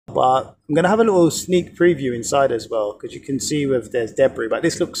But I'm going to have a little sneak preview inside as well, because you can see if there's debris, but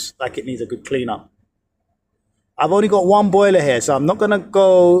this looks like it needs a good clean up. I've only got one boiler here, so I'm not going to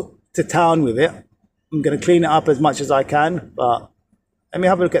go to town with it. I'm going to clean it up as much as I can, but let me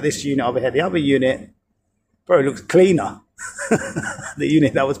have a look at this unit over here. The other unit probably looks cleaner. The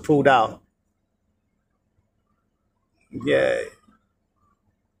unit that was pulled out. Yeah,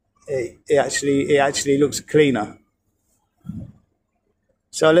 it actually looks cleaner.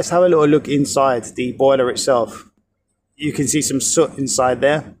 So let's have a little look inside the boiler itself. You can see some soot inside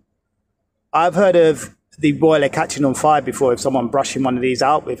there. I've heard of the boiler catching on fire before if someone brushing one of these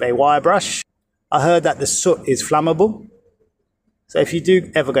out with a wire brush. I heard that the soot is flammable. So if you do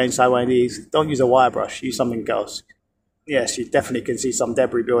ever go inside one of these, don't use a wire brush, use something else. Yes, you definitely can see some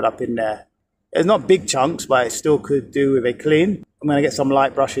debris build up in there. It's not big chunks, but it still could do with a clean. I'm going to get some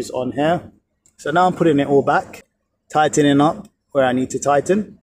light brushes on here. So now I'm putting it all back, tightening up where I need to tighten.